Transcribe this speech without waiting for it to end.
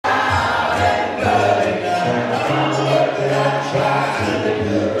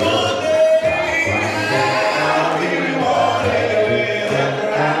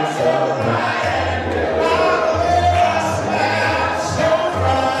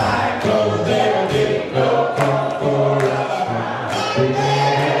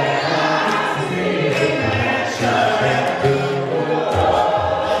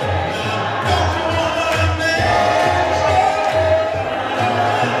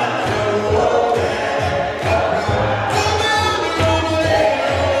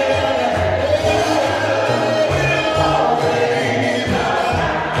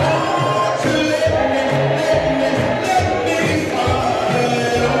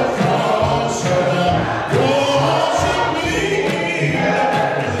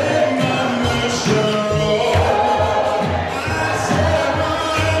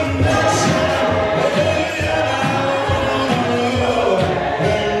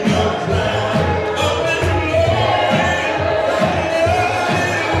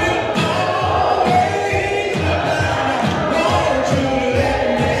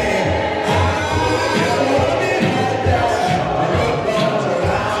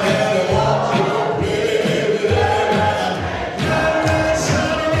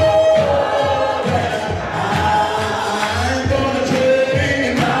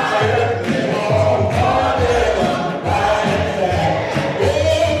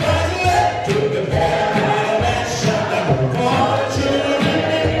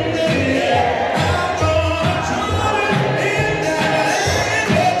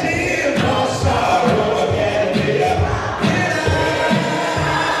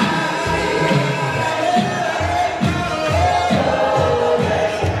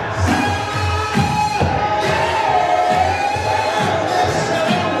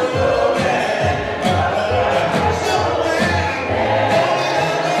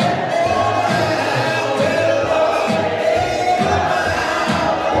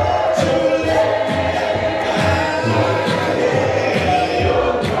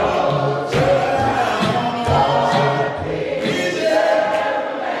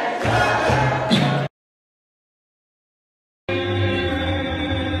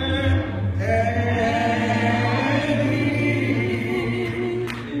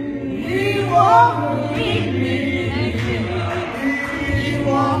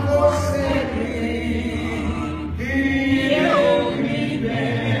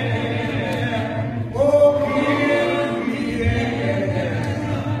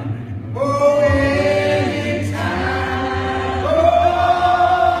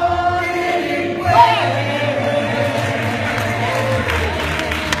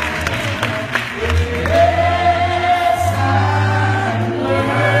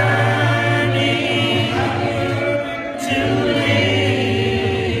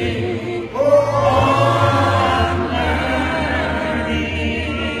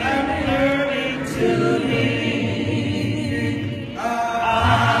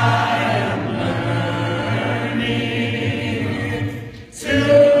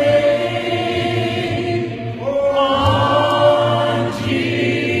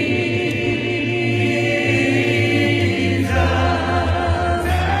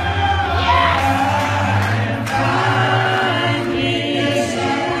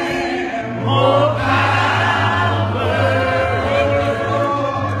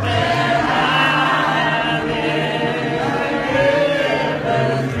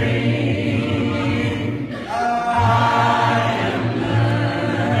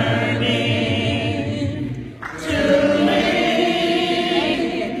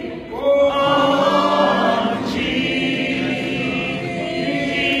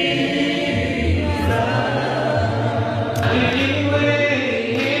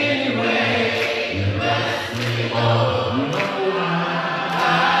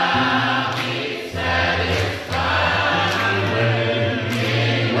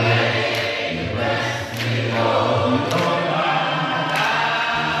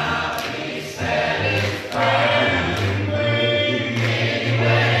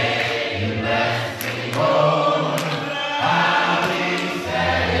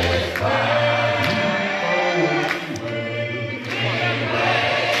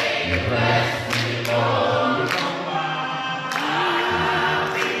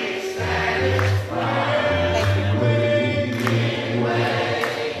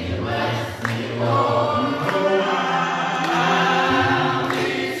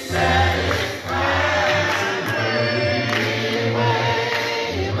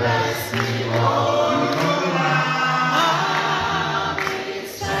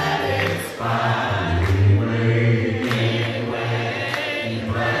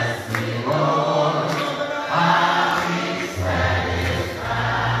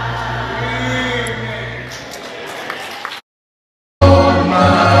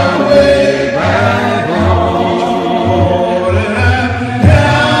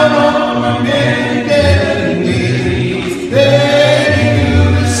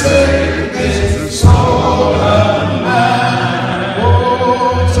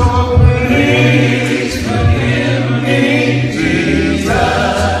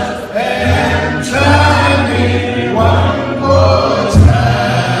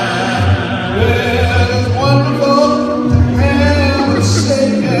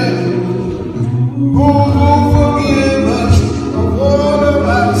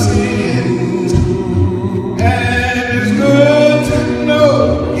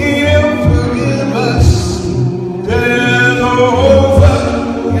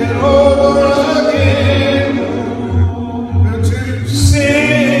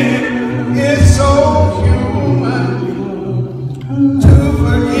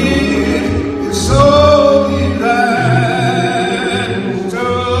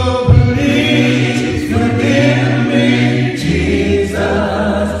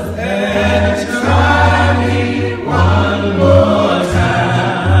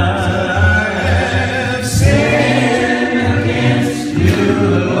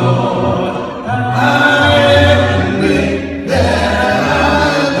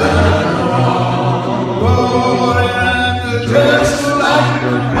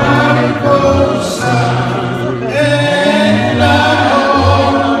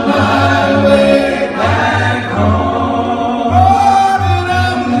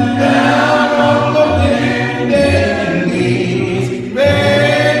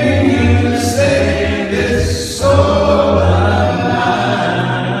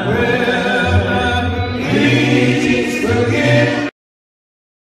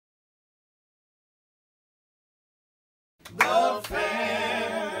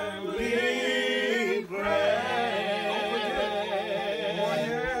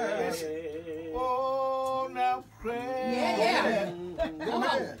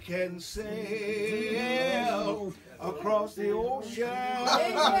can sail across the ocean.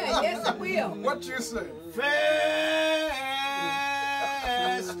 Yes, it will. What you say? Faster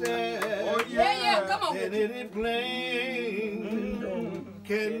come on. than any plane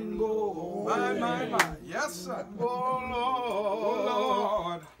can go. My. Yes, sir. Oh,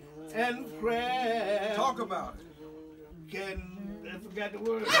 Lord. And prayer. Talk about it. I forgot the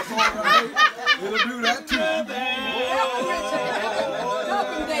word. That's all right. It'll do that too.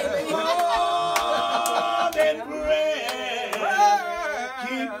 Lord, and prayer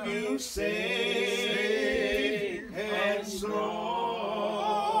keep you safe and strong.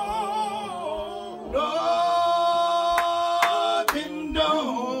 Lord, and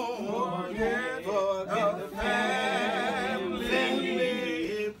don't forget the family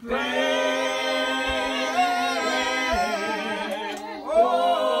prayer.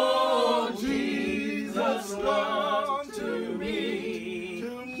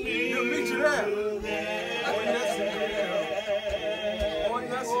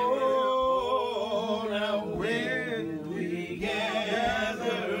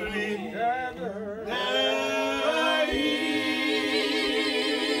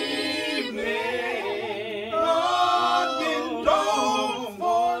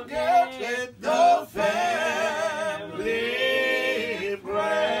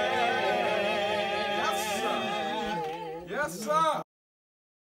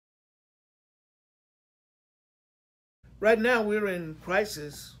 Right now, we're in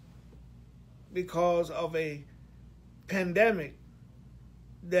crisis because of a pandemic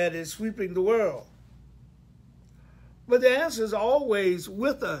that is sweeping the world. But the answer is always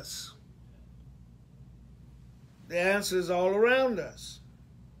with us. The answer is all around us.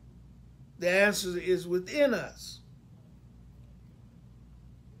 The answer is within us.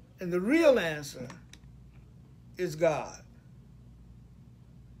 And the real answer is God.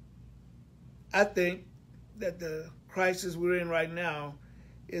 I think that the crisis we're in right now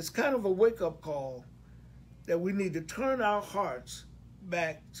is kind of a wake-up call that we need to turn our hearts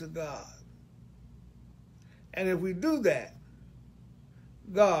back to God. And if we do that,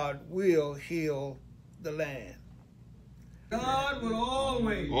 God will heal the land. God will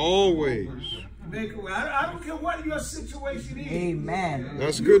always make a way. I don't care what your situation is. Amen.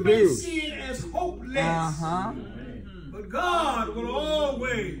 That's good news. You may see it as hopeless. But God will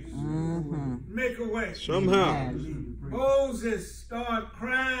always make a way. Somehow. Moses started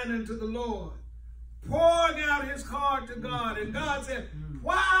crying unto the Lord, pouring out his heart to God. And God said,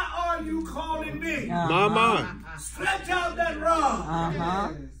 why are you calling me? My. Stretch out that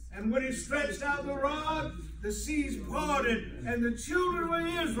rod. And when he stretched out the rod, the seas parted, and the children of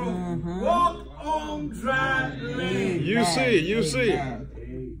Israel walked on dry land. You see.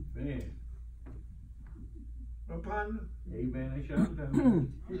 Amen. Upon Amen.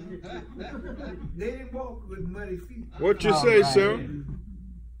 they didn't walk with muddy feet. What you say, sir?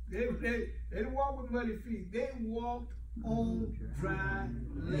 They didn't walk with muddy feet. They walked on dry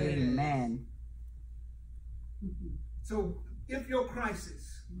land. Amen. So if your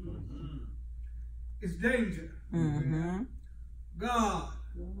crisis is danger, God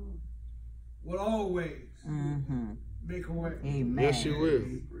will always make a way. Amen. Yes, He will.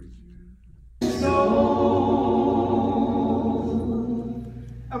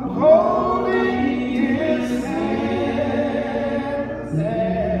 I'm holding his hands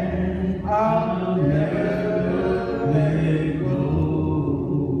and I'll never let go.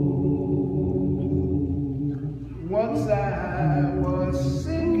 Once I was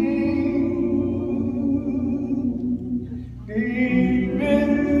sinking deep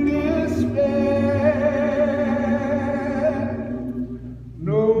in despair,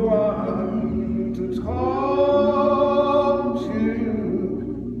 no one to talk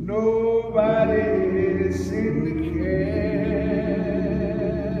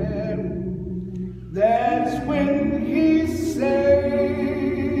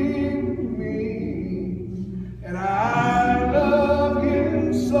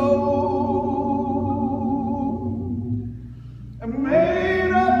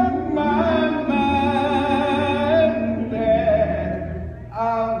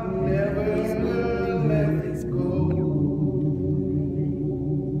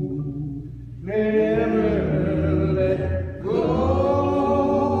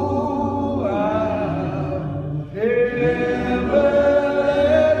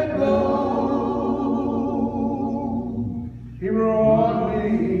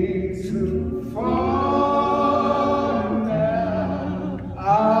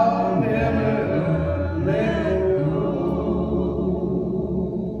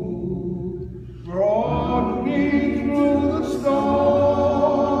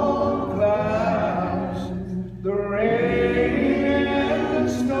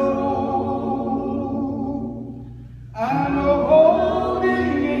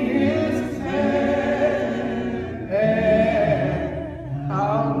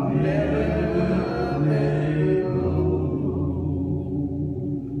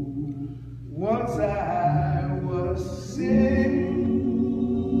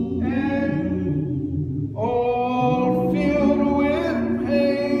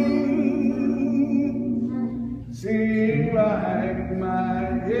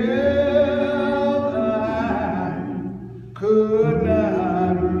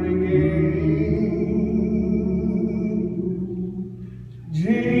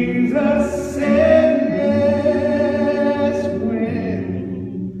Jesus said yes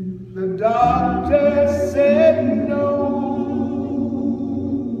when the doctor said no.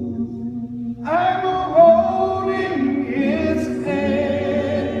 I'm holding his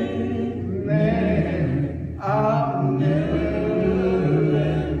hand and I'll never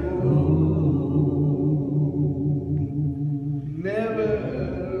let go. Never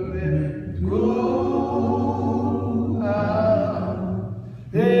let go. I'll